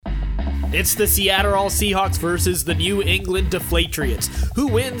It's the Seattle Seahawks versus the New England Deflatriots. Who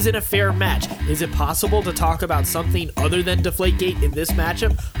wins in a fair match? Is it possible to talk about something other than Deflategate in this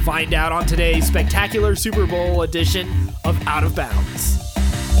matchup? Find out on today's spectacular Super Bowl edition of Out of Bounds.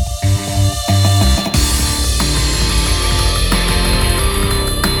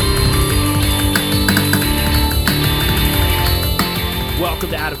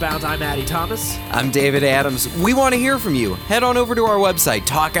 Welcome to Out of Bounds. I'm Addy Thomas. I'm David Adams. We want to hear from you. Head on over to our website,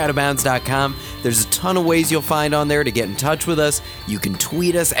 talkoutofbounds.com. There's a ton of ways you'll find on there to get in touch with us. You can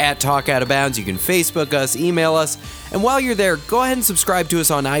tweet us at TalkOutOfBounds. You can Facebook us, email us. And while you're there, go ahead and subscribe to us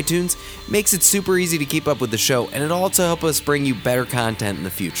on iTunes. It makes it super easy to keep up with the show, and it'll also help us bring you better content in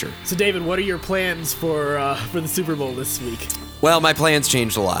the future. So, David, what are your plans for the Super Bowl this week? Well, my plans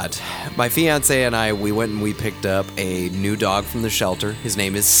changed a lot. My fiance and I, we went and we picked up a new dog from the shelter. His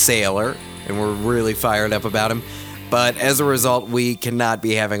name is Sailor, and we're really fired up about him. But as a result, we cannot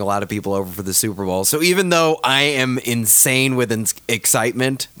be having a lot of people over for the Super Bowl. So even though I am insane with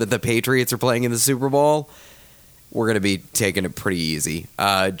excitement that the Patriots are playing in the Super Bowl, we're going to be taking it pretty easy.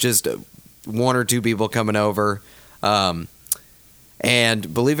 Just one or two people coming over.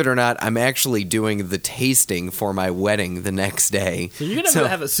 And believe it or not, I'm actually doing the tasting for my wedding the next day. So you're going to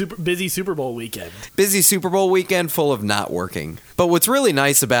have a super busy Super Bowl weekend. Busy Super Bowl weekend full of not working. But what's really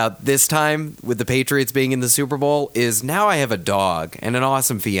nice about this time with the Patriots being in the Super Bowl is now I have a dog and an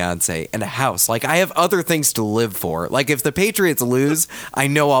awesome fiance and a house. Like, I have other things to live for. Like, if the Patriots lose, I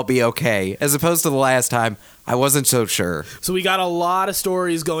know I'll be okay. As opposed to the last time, I wasn't so sure. So we got a lot of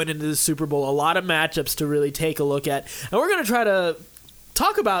stories going into the Super Bowl, a lot of matchups to really take a look at. And we're going to try to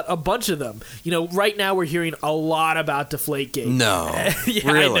talk about a bunch of them. You know, right now we're hearing a lot about Deflategate. No,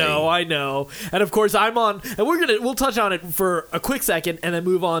 yeah, really? I know. And of course I'm on, and we'll touch on it for a quick second and then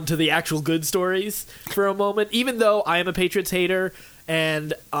move on to the actual good stories for a moment. Even though I am a Patriots hater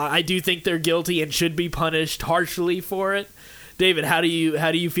and I do think they're guilty and should be punished harshly for it. David, how do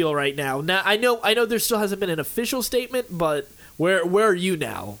you feel right now? Now I know there still hasn't been an official statement, but where are you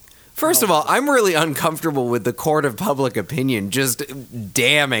now? First of all, I'm really uncomfortable with the court of public opinion just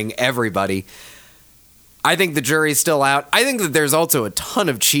damning everybody. I think the jury's still out. I think that there's also a ton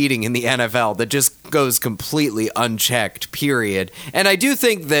of cheating in the NFL that just goes completely unchecked, period. And I do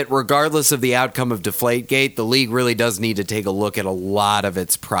think that regardless of the outcome of Deflategate, the league really does need to take a look at a lot of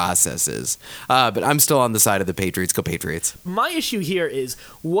its processes. But I'm still on the side of the Patriots. Go Patriots. My issue here is,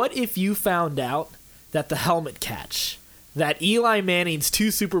 what if you found out that the helmet catch, that Eli Manning's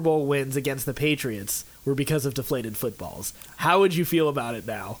 2 Super Bowl wins against the Patriots were because of deflated footballs? How would you feel about it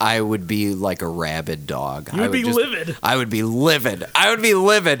now? I would be like a rabid dog. You would be livid. I would be livid.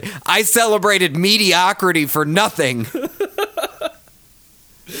 I celebrated mediocrity for nothing.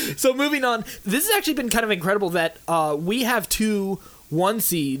 So moving on, this has actually been kind of incredible that we have 2 1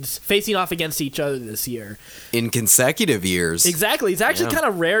 seeds facing off against each other this year. In consecutive years. Exactly. It's actually kind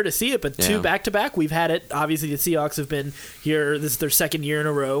of rare to see it, but 2 back-to-back, we've had it. Obviously, the Seahawks have been here. This is their second year in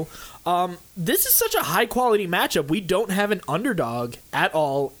a row. This is such a high-quality matchup. We don't have an underdog at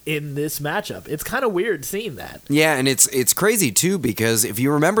all in this matchup. It's kind of weird seeing that. Yeah, and it's crazy, too, because if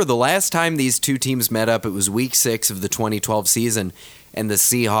you remember the last time these 2 teams met up, it was Week 6 of the 2012 season, and the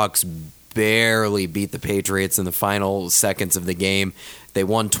Seahawks barely beat the Patriots in the final seconds of the game. They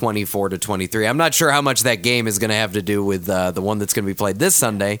won 24-23. I'm not sure how much that game is going to have to do with the one that's going to be played this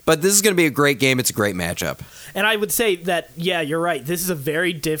Sunday, but this is going to be a great game. It's a great matchup. And I would say that, yeah, you're right. This is a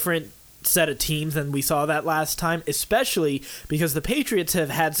very different set of teams than we saw that last time, especially because the Patriots have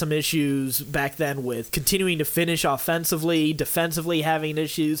had some issues back then with continuing to finish offensively, defensively having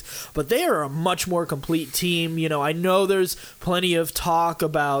issues, but they are a much more complete team. You know, I know there's plenty of talk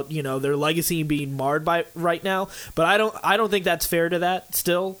about, you know, their legacy being marred by right now, but I don't think that's fair to that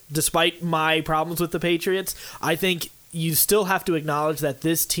still, despite my problems with the Patriots. I think you still have to acknowledge that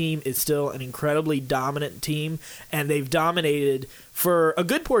this team is still an incredibly dominant team, and they've dominated for a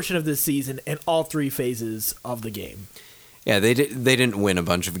good portion of this season in all 3 phases of the game. Yeah, they didn't win a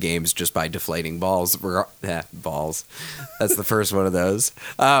bunch of games just by deflating balls. Balls. That's the first one of those.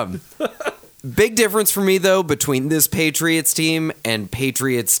 Big difference for me, though, between this Patriots team and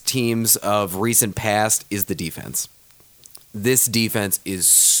Patriots teams of recent past is the defense. This defense is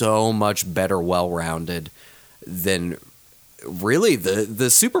so much better well-rounded than really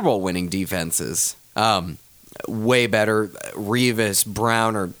the Super Bowl winning defenses. Way better. Revis,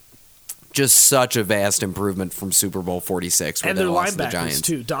 Brown are just such a vast improvement from Super Bowl 46. And their linebackers,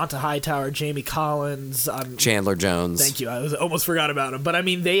 too. Donta Hightower, Jamie Collins. Chandler Jones. Thank you. I almost forgot about him. But, I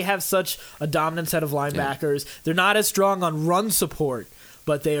mean, they have such a dominant set of linebackers. Yeah. They're not as strong on run support,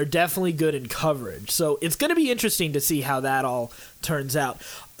 but they are definitely good in coverage. So it's going to be interesting to see how that all turns out.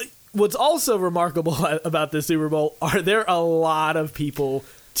 what's also remarkable about the Super Bowl are there a lot of people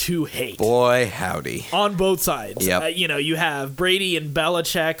to hate. Boy, howdy. On both sides. Yep. You have Brady and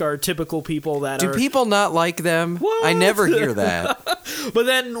Belichick are typical people that Do people not like them? What? I never hear that. But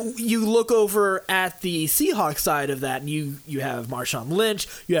then you look over at the Seahawks side of that, and you have Marshawn Lynch,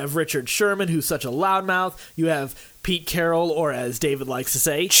 you have Richard Sherman, who's such a loudmouth, you have Pete Carroll, or as David likes to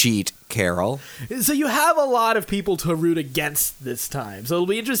say, Cheat Carroll. So you have a lot of people to root against this time. So it'll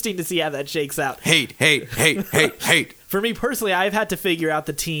be interesting to see how that shakes out. Hate. For me personally, I've had to figure out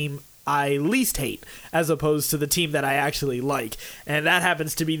the team I least hate as opposed to the team that I actually like. And that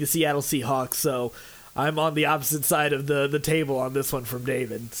happens to be the Seattle Seahawks. So I'm on the opposite side of the table on this one from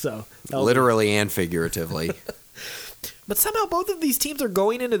David. So Literally and figuratively. But somehow both of these teams are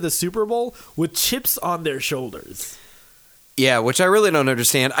going into the Super Bowl with chips on their shoulders. Yeah, which I really don't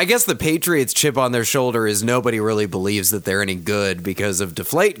understand. I guess the Patriots' chip on their shoulder is nobody really believes that they're any good because of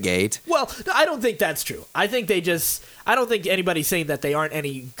Deflategate. Well, I don't think that's true. I don't think anybody's saying that they aren't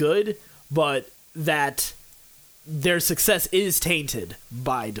any good, but that their success is tainted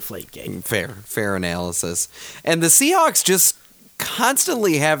by Deflategate. Fair analysis. And the Seahawks just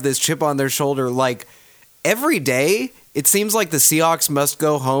constantly have this chip on their shoulder. Like, every day, it seems like the Seahawks must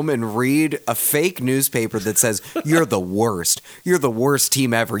go home and read a fake newspaper that says, you're the worst. You're the worst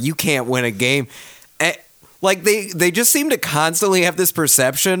team ever. You can't win a game. Like, they just seem to constantly have this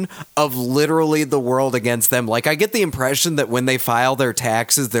perception of literally the world against them. Like, I get the impression that when they file their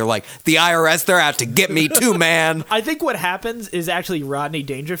taxes, they're like, the IRS, they're out to get me too, man. I think what happens is actually Rodney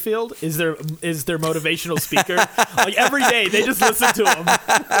Dangerfield is their motivational speaker. Like, every day, they just listen to him.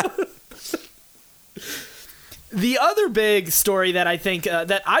 The other big story that I think,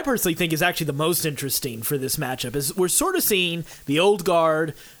 that I personally think is actually the most interesting for this matchup is we're sort of seeing the old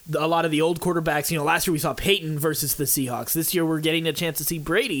guard, a lot of the old quarterbacks. Last year we saw Peyton versus the Seahawks. This year we're getting a chance to see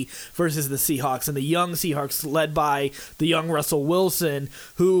Brady versus the Seahawks, and the young Seahawks led by the young Russell Wilson,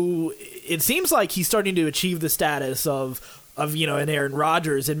 who it seems like he's starting to achieve the status of an Aaron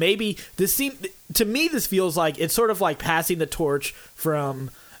Rodgers. And maybe to me this feels like it's sort of like passing the torch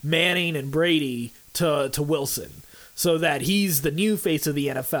from Manning and Brady to Wilson, so that he's the new face of the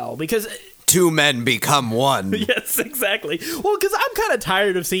NFL, because two men become one. Yes, exactly. Well, because I'm kind of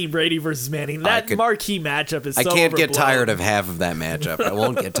tired of seeing Brady versus Manning. That marquee matchup is so I can't overblown. get tired of half of that matchup. I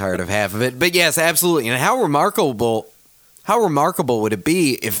won't get tired of half of it. But yes, absolutely. And how remarkable would it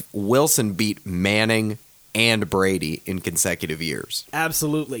be if Wilson beat Manning and Brady in consecutive years?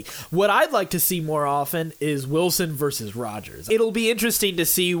 Absolutely. What I'd like to see more often is Wilson versus Rodgers. It'll be interesting to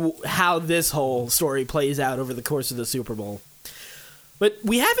see how this whole story plays out over the course of the Super Bowl. But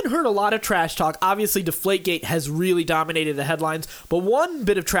we haven't heard a lot of trash talk. Obviously, Deflategate has really dominated the headlines, but one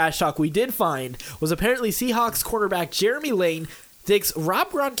bit of trash talk we did find was apparently Seahawks cornerback Jeremy Lane thinks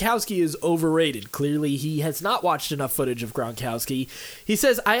Rob Gronkowski is overrated. Clearly, he has not watched enough footage of Gronkowski. He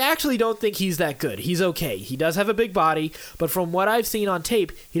says, I actually don't think he's that good. He's okay. He does have a big body, but from what I've seen on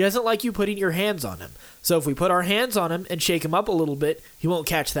tape, he doesn't like you putting your hands on him. So if we put our hands on him and shake him up a little bit, he won't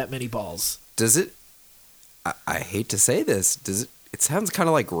catch that many balls. Does it? I hate to say this. Does it? It sounds kind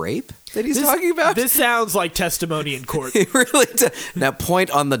of like rape that he's talking about. This sounds like testimony in court. It really does. Now, point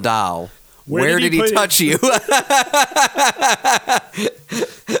on the dial. Where did he touch you?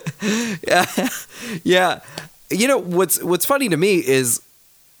 Yeah. What's funny to me is,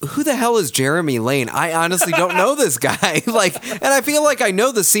 who the hell is Jeremy Lane? I honestly don't know this guy. And I feel like I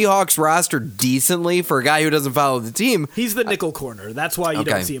know the Seahawks roster decently for a guy who doesn't follow the team. He's the nickel corner. That's why you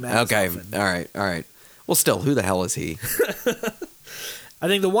don't see him as often. All right. Well, still, who the hell is he? I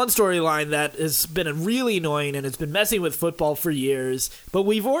think the one storyline that has been really annoying and it's been messing with football for years, but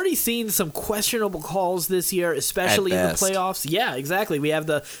we've already seen some questionable calls this year, especially in the playoffs. Yeah, exactly. We have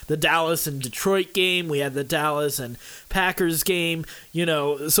the Dallas and Detroit game. We have the Dallas and Packers game.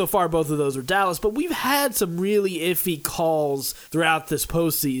 So far both of those are Dallas, but we've had some really iffy calls throughout this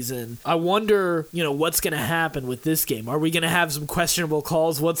postseason. I wonder, what's going to happen with this game. Are we going to have some questionable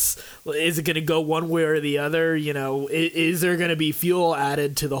calls? Is it going to go one way or the other? Is there going to be fuel added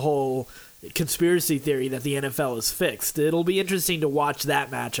to the whole conspiracy theory that the NFL is fixed? It'll be interesting to watch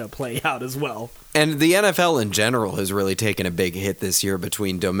that matchup play out as well. And the NFL in general has really taken a big hit this year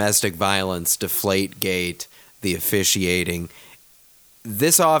between domestic violence, Deflategate, the officiating.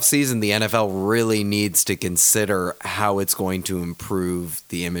 This offseason, the NFL really needs to consider how it's going to improve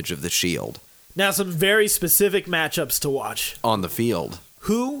the image of the Shield. Now, some very specific matchups to watch. On the field.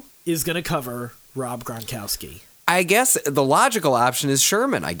 Who is going to cover Rob Gronkowski? I guess the logical option is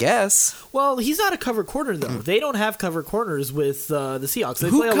Sherman, I guess. Well, he's not a cover corner, though. They don't have cover corners with the Seahawks. They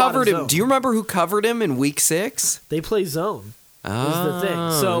who play a covered lot of him? zone. Do you remember who covered him in Week 6? They play zone. the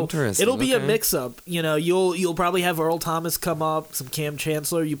thing. So interesting. it'll be a Okay. mix-up. You know, you'll probably have Earl Thomas come up, some Cam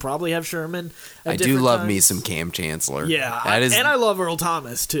Chancellor. You probably have Sherman. At I do different love me times. some Cam Chancellor. Yeah, that is. and I love Earl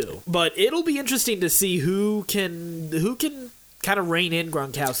Thomas too. But it'll be interesting to see who can kind of rein in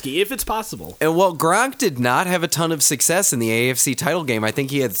Gronkowski if it's possible. And well, Gronk did not have a ton of success in the AFC title game. I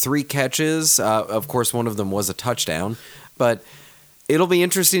think he had 3 catches. Of course, one of them was a touchdown. But it'll be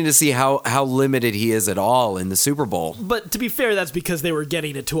interesting to see how limited he is at all in the Super Bowl. But to be fair, that's because they were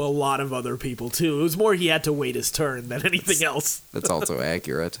getting it to a lot of other people too. It was more he had to wait his turn than anything else. That's also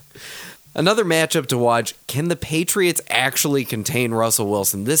accurate. Another matchup to watch, can the Patriots actually contain Russell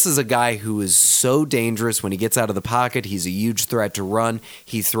Wilson? This is a guy who is so dangerous when he gets out of the pocket. He's a huge threat to run.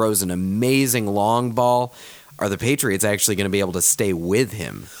 He throws an amazing long ball. Are the Patriots actually going to be able to stay with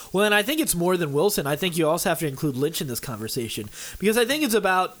him? Well, and I think it's more than Wilson. I think you also have to include Lynch in this conversation because I think it's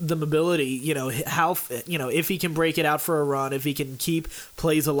about the mobility, you know, how, you know, if he can break it out for a run, if he can keep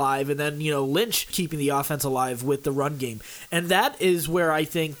plays alive, and then, you know, Lynch keeping the offense alive with the run game. And that is where I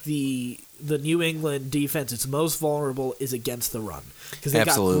think the New England defense is most vulnerable is against the run. Because they've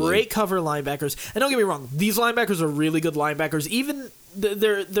Absolutely. got great cover linebackers. And don't get me wrong, these linebackers are really good linebackers. Even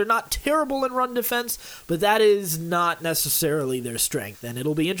they're not terrible in run defense, but that is not necessarily their strength. And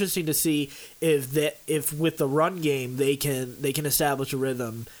it'll be interesting to see if with the run game they can establish a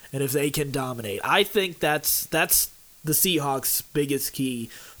rhythm and if they can dominate. I think that's the Seahawks' biggest key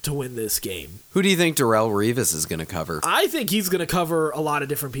to win this game. Who do you think Darrelle Revis is going to cover? I think he's going to cover a lot of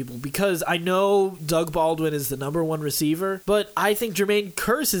different people because I know Doug Baldwin is the number one receiver, but I think Jermaine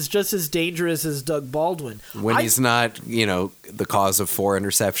Kearse is just as dangerous as Doug Baldwin. When he's not, you know, the cause of 4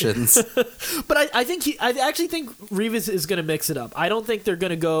 interceptions. But I actually think Revis is going to mix it up. I don't think they're going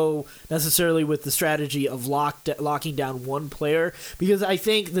to go necessarily with the strategy of locking down one player because I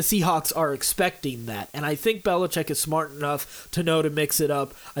think the Seahawks are expecting that, and I think Belichick is smart enough to know to mix it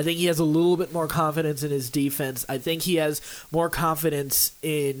up. I think he has a little bit more confidence in his defense. I think he has more confidence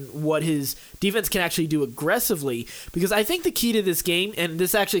in what his defense can actually do aggressively because I think the key to this game, and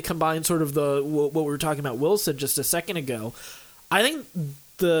this actually combines sort of what we were talking about Wilson just a second ago, I think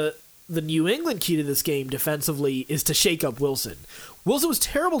the New England key to this game defensively is to shake up Wilson. Wilson was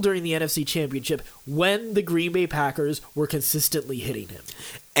terrible during the NFC Championship when the Green Bay Packers were consistently hitting him.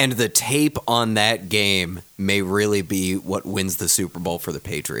 And the tape on that game may really be what wins the Super Bowl for the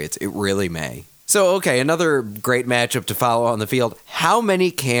Patriots. It really may. So, okay, another great matchup to follow on the field. How many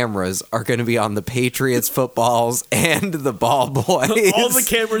cameras are going to be on the Patriots footballs and the ball boys? All the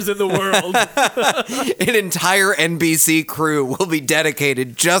cameras in the world. An entire NBC crew will be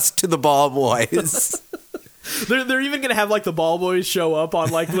dedicated just to the ball boys. They're even gonna have like the ball boys show up on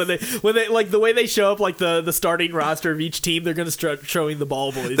like when they like the way they show up like the starting roster of each team. They're gonna start showing the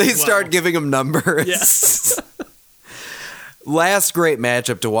ball boys. They as well. start giving them numbers. Yes. Last great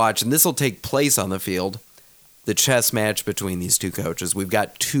matchup to watch, and this will take place on the field. The chess match between these two coaches. We've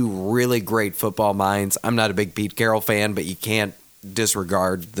got 2 really great football minds. I'm not a big Pete Carroll fan, but you can't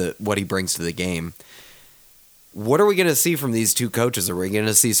disregard what he brings to the game. What are we going to see from these 2 coaches? Are we going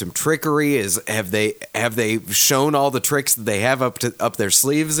to see some trickery? Have they shown all the tricks that they have up their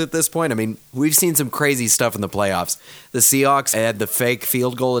sleeves at this point? I mean, we've seen some crazy stuff in the playoffs. The Seahawks had the fake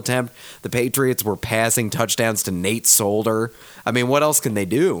field goal attempt. The Patriots were passing touchdowns to Nate Solder. I mean, what else can they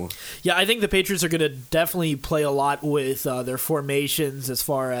do? Yeah, I think the Patriots are going to definitely play a lot with their formations as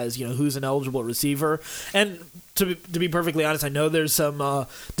far as, you know, who's an eligible receiver. And to be perfectly honest, I know there's some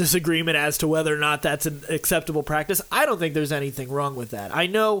disagreement as to whether or not that's an acceptable practice. I don't think there's anything wrong with that. I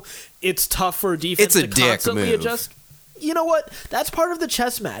know it's tough for a defense It's a to dick constantly move. adjust. You know what? That's part of the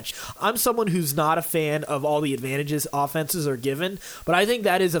chess match. I'm someone who's not a fan of all the advantages offenses are given, but I think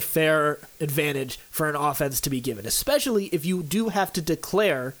that is a fair advantage for an offense to be given, especially if you do have to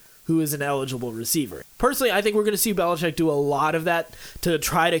declare who is an eligible receiver. Personally, I think we're going to see Belichick do a lot of that to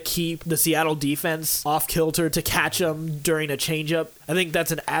try to keep the Seattle defense off kilter, to catch them during a changeup. I think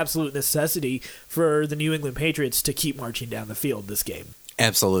that's an absolute necessity for the New England Patriots to keep marching down the field this game.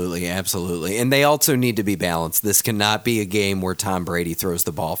 Absolutely, absolutely. And they also need to be balanced. This cannot be a game where Tom Brady throws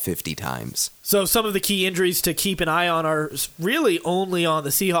the ball 50 times. So some of the key injuries to keep an eye on are really only on the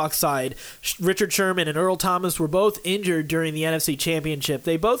Seahawks side. Richard Sherman and Earl Thomas were both injured during the NFC Championship.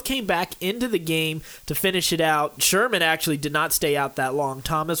 They both came back into the game to finish it out. Sherman actually did not stay out that long.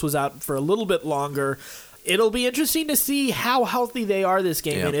 Thomas was out for a little bit longer. It'll be interesting to see how healthy they are this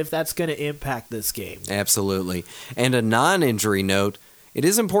game and if that's going to impact this game. Absolutely. And a non-injury note, it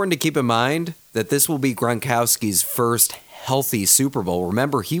is important to keep in mind that this will be Gronkowski's first healthy Super Bowl.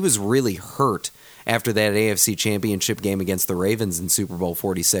 Remember, he was really hurt after that AFC Championship game against the Ravens in Super Bowl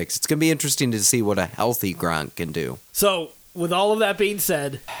 46. It's going to be interesting to see what a healthy Gronk can do. So with all of that being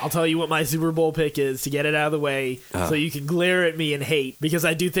said, I'll tell you what my Super Bowl pick is to get it out of the way so you can glare at me and hate, because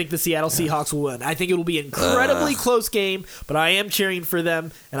I do think the Seattle Seahawks will win. I think it will be an incredibly close game, but I am cheering for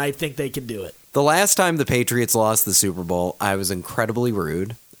them, and I think they can do it. The last time the Patriots lost the Super Bowl, I was incredibly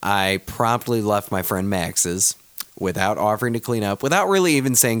rude. I promptly left my friend Max's without offering to clean up, without really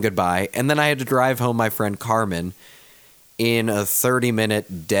even saying goodbye, and then I had to drive home my friend Carmen in a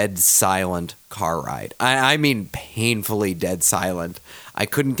 30-minute dead silent car ride. I mean painfully dead silent. I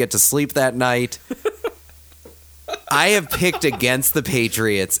couldn't get to sleep that night. I have picked against the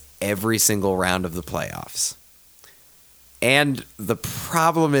Patriots every single round of the playoffs. And the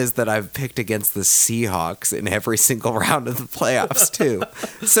problem is that I've picked against the Seahawks in every single round of the playoffs, too.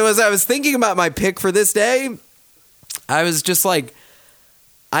 So as I was thinking about my pick for this day, I was just like,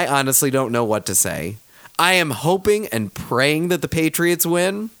 I honestly don't know what to say. I am hoping and praying that the Patriots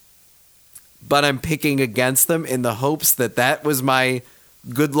win, but I'm picking against them in the hopes that that was my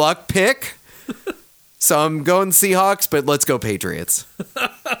good luck pick. So I'm going Seahawks, but let's go Patriots.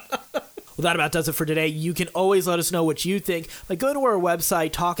 Well, that about does it for today. You can always let us know what you think. Like, go to our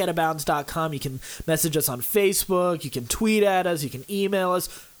website, talkoutabounds.com. You can message us on Facebook. You can tweet at us. You can email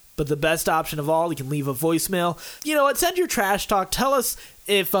us. But the best option of all, you can leave a voicemail. You know what? Send your trash talk. Tell us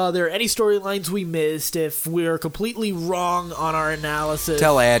if there are any storylines we missed, if we're completely wrong on our analysis.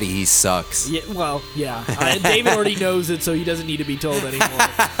 Tell Addy he sucks. Yeah, well, yeah. David already knows it, so he doesn't need to be told anymore.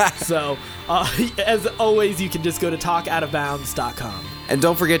 So, as always, you can just go to talkoutabounds.com. And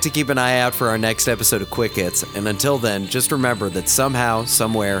don't forget to keep an eye out for our next episode of Quick Hits. And until then, just remember that somehow,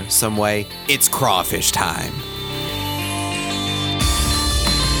 somewhere, someway, it's crawfish time.